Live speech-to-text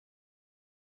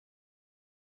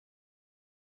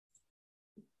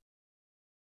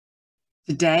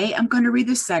Today, I'm going to read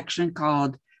the section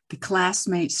called The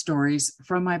Classmate Stories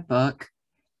from my book,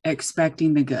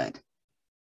 Expecting the Good.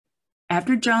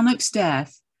 After Jean-Luc's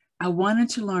death, I wanted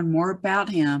to learn more about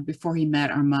him before he met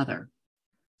our mother.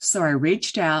 So I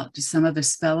reached out to some of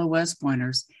his fellow West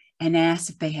Pointers and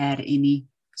asked if they had any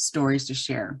stories to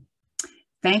share.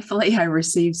 Thankfully, I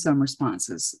received some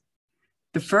responses.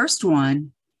 The first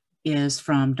one is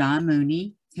from Don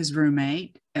Mooney, his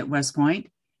roommate at West Point.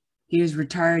 He was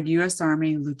retired U.S.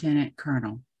 Army Lieutenant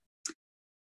Colonel.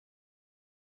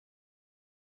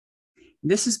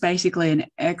 This is basically an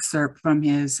excerpt from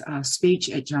his speech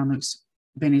at Jean-Luc's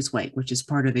Benny's wake, which is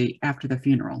part of after the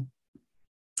funeral.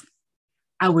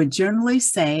 I would generally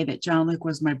say that Jean-Luc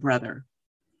was my brother.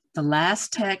 The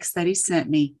last text that he sent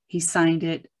me, he signed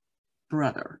it,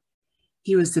 brother.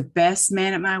 He was the best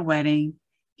man at my wedding.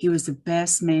 He was the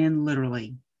best man,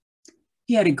 literally.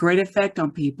 He had a great effect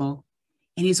on people.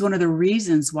 And he's one of the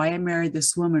reasons why I married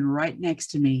this woman right next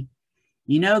to me.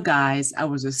 You know, guys, I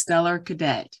was a stellar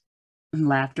cadet. And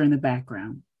laughter in the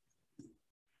background.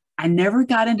 I never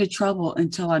got into trouble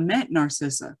until I met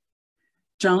Narcissa.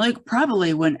 Jean-Luc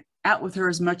probably went out with her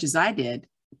as much as I did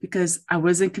because I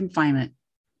was in confinement.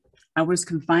 I was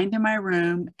confined in my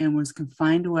room and was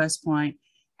confined to West Point,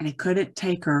 and I couldn't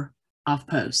take her off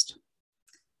post.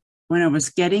 When I was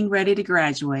getting ready to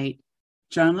graduate,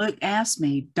 Jean-Luc asked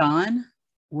me, Don,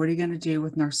 what are you going to do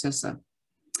with Narcissa?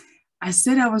 I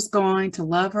said I was going to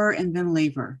love her and then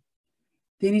leave her.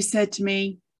 Then he said to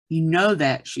me, you know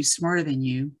that she's smarter than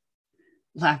you.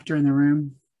 Laughter in the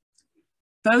room.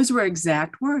 Those were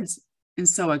exact words. And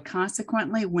so I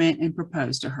consequently went and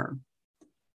proposed to her.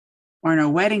 On our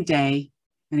wedding day,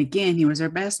 and again, he was our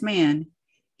best man,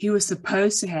 he was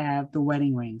supposed to have the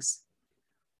wedding rings.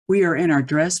 We are in our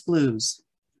dress blues,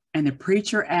 and the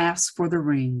preacher asks for the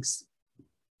rings.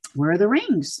 Where are the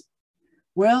rings?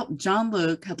 Well,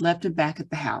 Jean-Luc had left them back at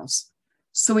the house.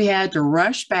 So we had to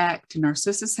rush back to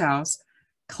Narcissa's house,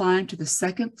 climb to the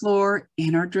second floor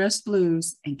in our dress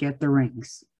blues, and get the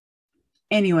rings.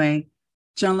 Anyway,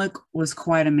 Jean-Luc was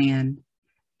quite a man.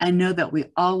 I know that we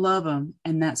all love him,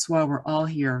 and that's why we're all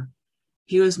here.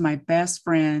 He was my best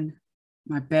friend,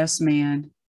 my best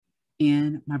man,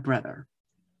 and my brother.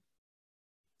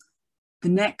 The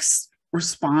next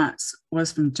response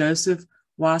was from Joseph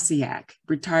Wasiak,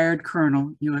 retired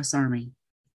Colonel, U.S. Army.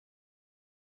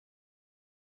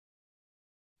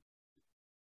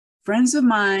 Friends of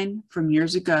mine from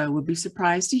years ago would be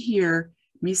surprised to hear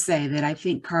me say that I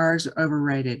think cars are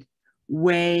overrated,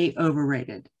 way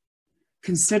overrated.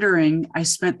 Considering I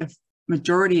spent the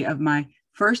majority of my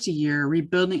first year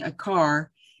rebuilding a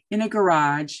car in a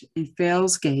garage in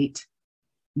Fales Gate,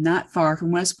 not far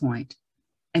from West Point.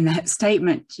 And that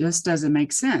statement just doesn't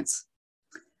make sense.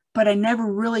 But I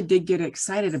never really did get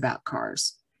excited about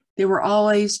cars. They were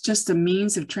always just a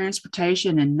means of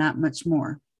transportation and not much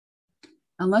more.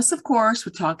 Unless, of course,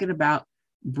 we're talking about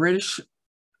British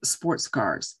sports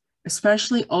cars,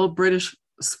 especially old British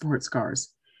sports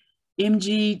cars.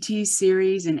 MGT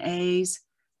series and A's,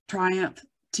 Triumph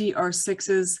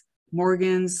TR6s,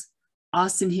 Morgans,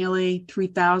 Austin Healey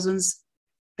 3000s.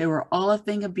 They were all a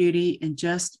thing of beauty and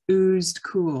just oozed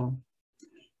cool.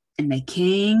 And the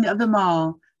king of them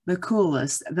all, the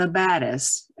coolest, the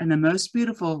baddest, and the most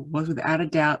beautiful was without a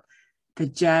doubt the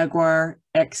Jaguar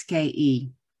XKE.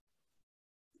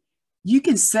 You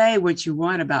can say what you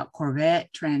want about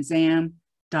Corvette, Trans Am,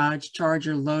 Dodge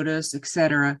Charger, Lotus,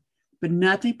 etc., but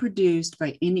nothing produced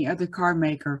by any other car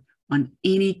maker on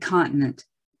any continent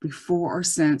before or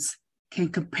since can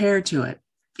compare to it.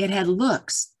 It had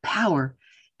looks, power,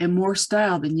 and more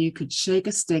style than you could shake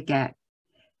a stick at.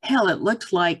 Hell, it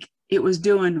looked like it was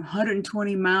doing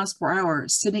 120 miles per hour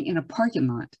sitting in a parking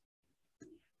lot.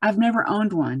 I've never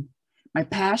owned one. My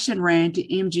passion ran to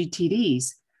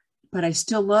MGTDs, but I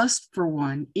still lust for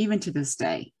one even to this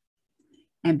day.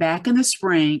 And back in the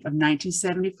spring of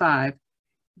 1975,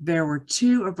 there were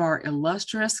two of our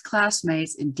illustrious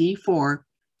classmates in D4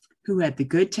 who had the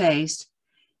good taste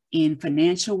and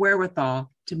financial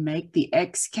wherewithal to make the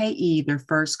XKE their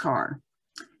first car.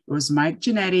 It was Mike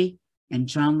Giannetti and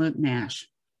Jean-Luc Nash.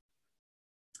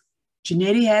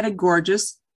 Giannetti had a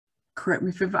gorgeous, correct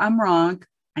me if I'm wrong,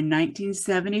 a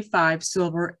 1975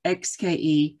 silver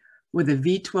XKE with a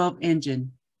V12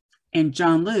 engine, and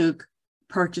Jean-Luc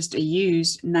purchased a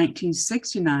used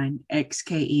 1969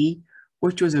 XKE,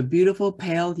 which was a beautiful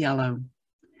pale yellow.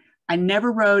 I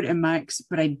never rode in Mike's,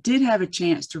 but I did have a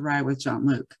chance to ride with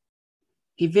Jean-Luc.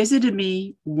 He visited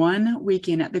me one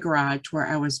weekend at the garage where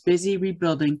I was busy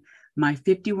rebuilding my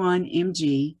 51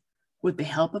 MG with the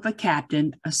help of a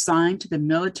captain assigned to the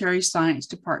military science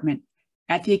department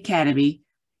at the academy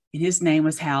and his name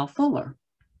was Hal Fuller.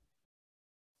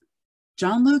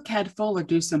 Jean-Luc had Fuller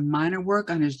do some minor work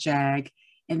on his Jag,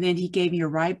 and then he gave me a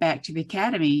ride back to the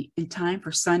academy in time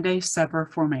for Sunday supper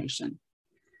formation.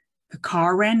 The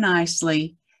car ran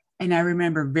nicely, and I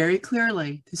remember very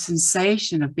clearly the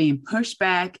sensation of being pushed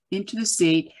back into the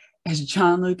seat as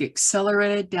Jean-Luc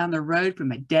accelerated down the road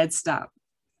from a dead stop.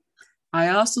 I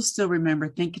also still remember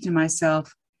thinking to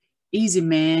myself, easy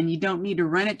man, you don't need to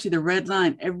run it to the red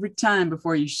line every time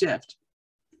before you shift.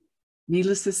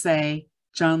 Needless to say,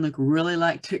 Jean-Luc really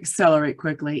liked to accelerate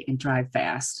quickly and drive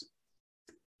fast.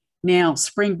 Now,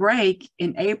 spring break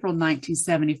in April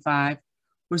 1975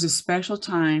 was a special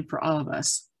time for all of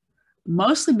us,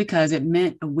 mostly because it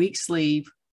meant a week's leave,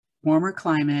 warmer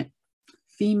climate,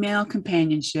 female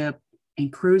companionship,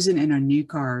 and cruising in our new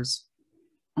cars.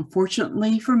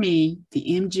 Unfortunately for me, the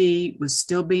MG was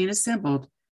still being assembled,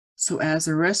 so as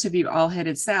the rest of you all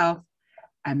headed south,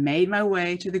 I made my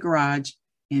way to the garage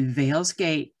in Vales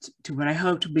Gate to what I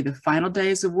hoped would be the final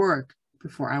days of work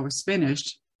before I was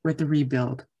finished with the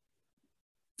rebuild.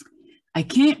 I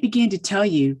can't begin to tell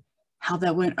you how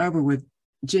that went over with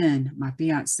Jen, my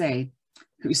fiance,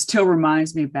 who still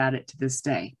reminds me about it to this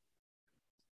day.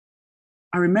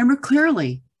 I remember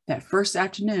clearly that first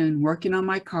afternoon working on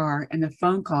my car and the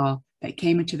phone call that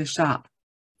came into the shop.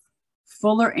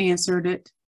 Fuller answered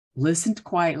it, listened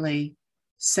quietly,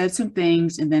 said some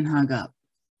things, and then hung up.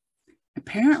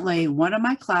 Apparently, one of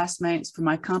my classmates from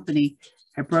my company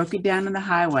had broken down on the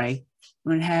highway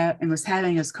and was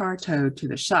having his car towed to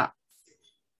the shop.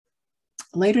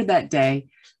 Later that day,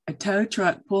 a tow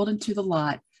truck pulled into the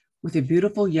lot with a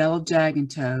beautiful yellow Jag in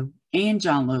tow and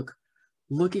Jean-Luc,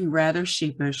 looking rather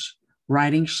sheepish,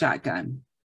 riding shotgun.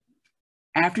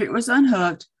 After it was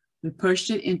unhooked, we pushed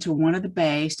it into one of the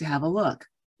bays to have a look.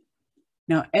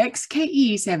 Now,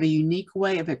 XKEs have a unique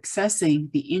way of accessing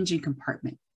the engine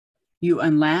compartment. You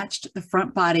unlatched the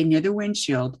front body near the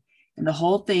windshield, and the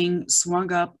whole thing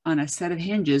swung up on a set of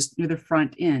hinges near the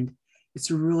front end.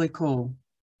 It's really cool.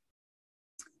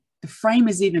 The frame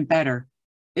is even better.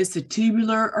 It's a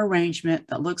tubular arrangement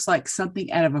that looks like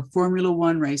something out of a Formula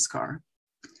One race car.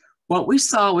 What we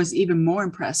saw was even more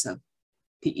impressive.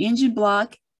 The engine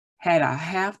block had a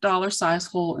 $50 size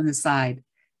hole in the side.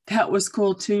 That was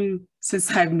cool too,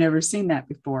 since I've never seen that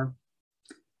before.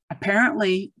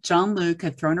 Apparently, Jean-Luc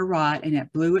had thrown a rod and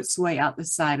it blew its way out the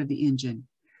side of the engine.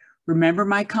 Remember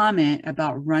my comment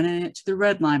about running it to the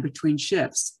red line between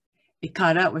shifts? It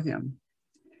caught up with him.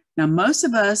 Now, most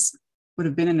of us would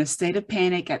have been in a state of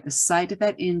panic at the sight of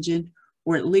that engine,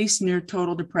 or at least near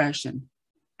total depression.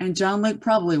 And Jean-Luc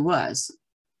probably was.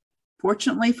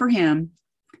 Fortunately for him,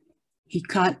 he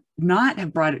could not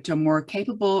have brought it to a more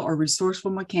capable or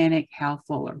resourceful mechanic, Hal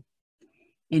Fuller.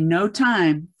 In no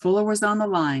time, Fuller was on the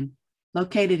line,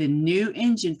 located a new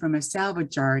engine from a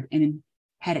salvage yard, and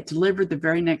had it delivered the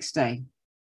very next day.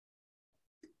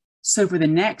 So for the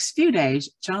next few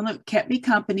days, Jean-Luc kept me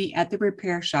company at the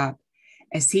repair shop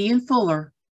as he and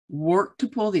Fuller worked to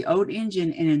pull the old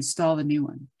engine and install the new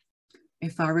one.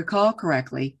 If I recall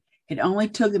correctly, it only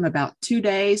took them about 2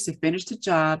 days to finish the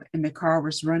job, and the car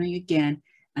was running again,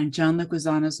 and Jean-Luc was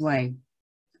on his way.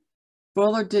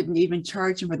 Fuller didn't even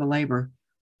charge him for the labor,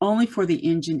 only for the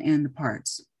engine and the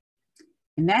parts.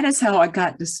 And that is how I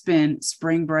got to spend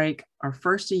spring break, our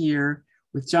first year,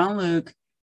 with Jean-Luc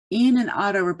in an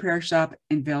auto repair shop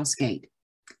in Vales Gate.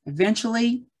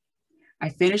 Eventually, I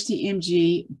finished the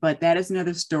MG, but that is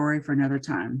another story for another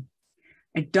time.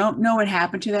 I don't know what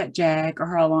happened to that Jag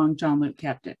or how long Jean-Luc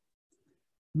kept it.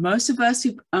 Most of us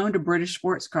who owned a British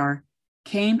sports car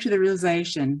came to the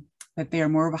realization that they are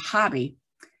more of a hobby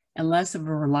and less of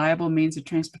a reliable means of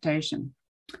transportation.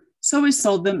 So we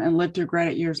sold them and lived to regret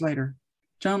it years later.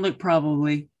 Jean-Luc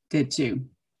probably did too.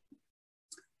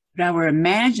 But I would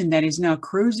imagine that he's now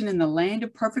cruising in the land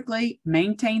of perfectly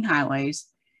maintained highways,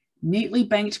 neatly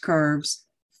banked curves,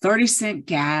 30-cent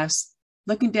gas,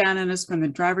 looking down on us from the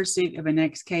driver's seat of an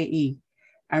XKE.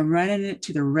 I'm running it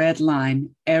to the red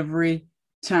line every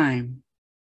time.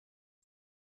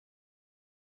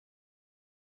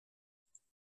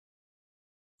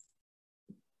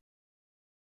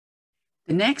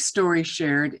 The next story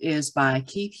shared is by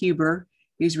Keith Huber.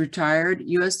 He's retired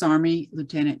U.S. Army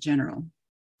Lieutenant General.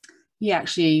 He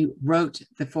actually wrote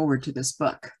the foreword to this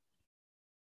book.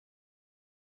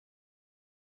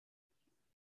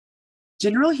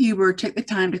 General Huber took the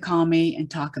time to call me and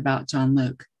talk about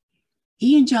Jean-Luc.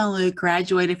 He and Jean-Luc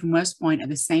graduated from West Point at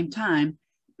the same time,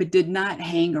 but did not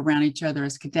hang around each other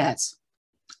as cadets.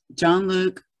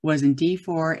 Jean-Luc was in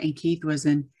D4 and Keith was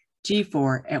in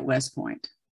G4 at West Point.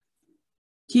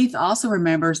 Keith also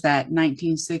remembers that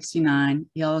 1969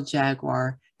 yellow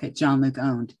Jaguar that Jean-Luc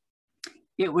owned.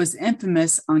 It was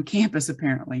infamous on campus,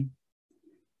 apparently.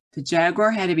 The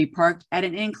Jaguar had to be parked at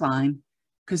an incline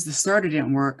because the starter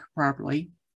didn't work properly,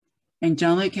 and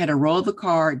Jean-Luc had to roll the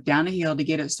car down a hill to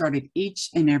get it started each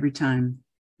and every time.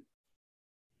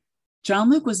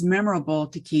 Jean-Luc was memorable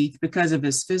to Keith because of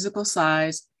his physical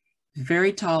size,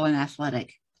 very tall and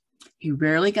athletic. He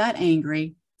rarely got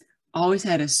angry, always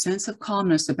had a sense of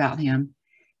calmness about him,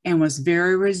 and was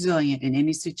very resilient in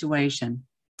any situation.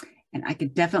 And I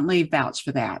could definitely vouch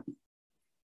for that.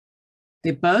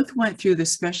 They both went through the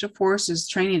Special Forces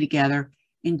training together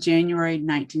in January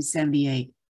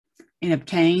 1978 and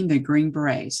obtained the Green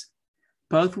Berets.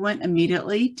 Both went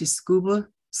immediately to scuba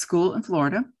school in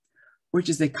Florida, which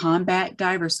is a combat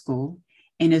diver school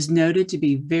and is noted to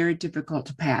be very difficult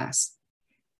to pass.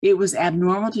 It was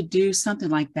abnormal to do something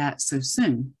like that so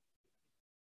soon.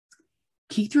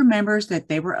 Keith remembers that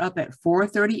they were up at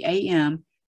 4:30 a.m.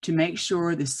 to make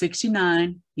sure the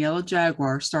 69 Yellow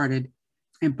Jaguar started,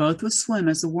 and both would swim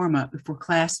as a warm-up before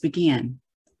class began.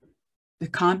 The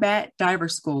combat diver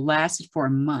school lasted for a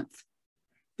month.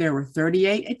 There were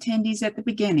 38 attendees at the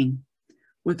beginning,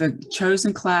 with a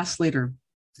chosen class leader,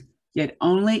 yet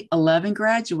only 11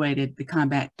 graduated the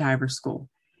combat diver school.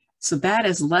 So that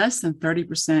is less than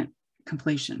 30%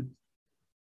 completion.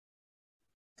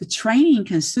 The training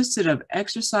consisted of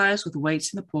exercise with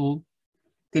weights in the pool.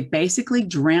 They basically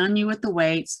drown you with the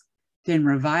weights, then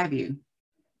revive you.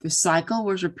 The cycle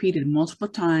was repeated multiple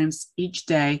times each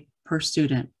day per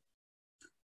student.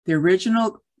 The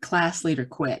original class leader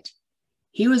quit.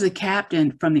 He was a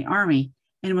captain from the Army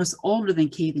and was older than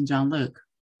Keith and Jean-Luc.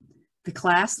 The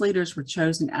class leaders were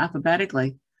chosen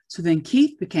alphabetically, so then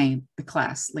Keith became the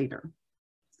class leader.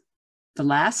 The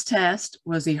last test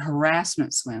was a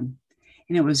harassment swim,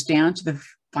 and it was down to the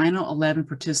final 11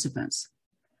 participants,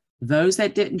 those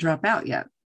that didn't drop out yet.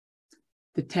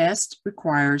 The test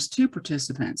requires 2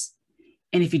 participants,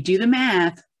 and if you do the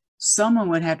math, someone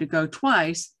would have to go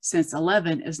twice since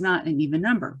 11 is not an even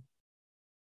number.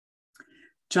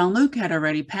 Jean-Luc had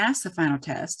already passed the final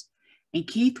test, and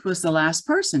Keith was the last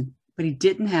person, but he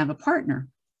didn't have a partner.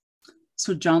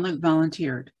 So Jean-Luc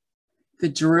volunteered. The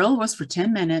drill was for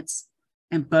 10 minutes,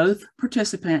 and both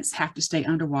participants have to stay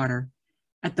underwater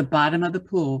at the bottom of the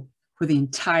pool for the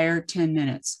entire 10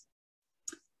 minutes.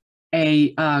 A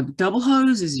double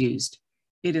hose is used.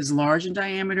 It is large in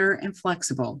diameter and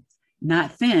flexible,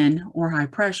 not thin or high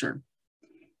pressure.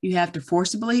 You have to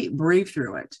forcibly breathe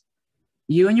through it.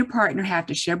 You and your partner have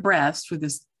to share breaths for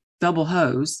this double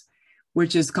hose,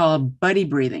 which is called buddy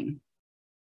breathing.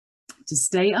 To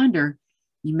stay under,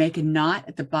 you make a knot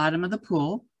at the bottom of the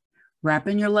pool,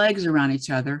 wrapping your legs around each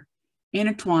other,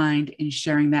 intertwined and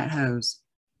sharing that hose.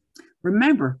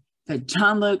 Remember that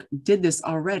Jean-Luc did this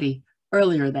already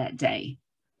earlier that day,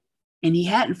 and he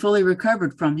hadn't fully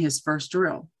recovered from his first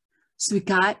drill, so he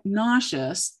got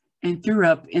nauseous and threw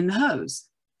up in the hose.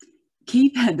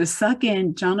 Keith had to suck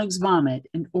in Jean-Luc's vomit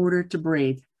in order to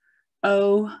breathe.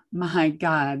 Oh my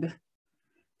God.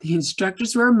 The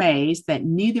instructors were amazed that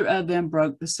neither of them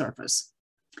broke the surface.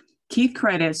 Keith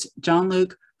credits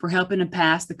Jean-Luc for helping him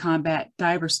pass the combat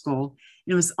diver school,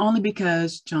 and it was only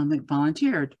because Jean-Luc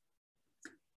volunteered.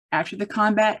 After the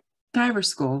combat diver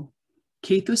school,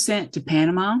 Keith was sent to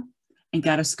Panama and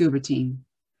got a scuba team.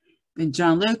 Then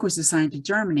Jean-Luc was assigned to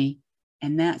Germany,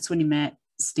 and that's when he met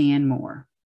Stan Moore.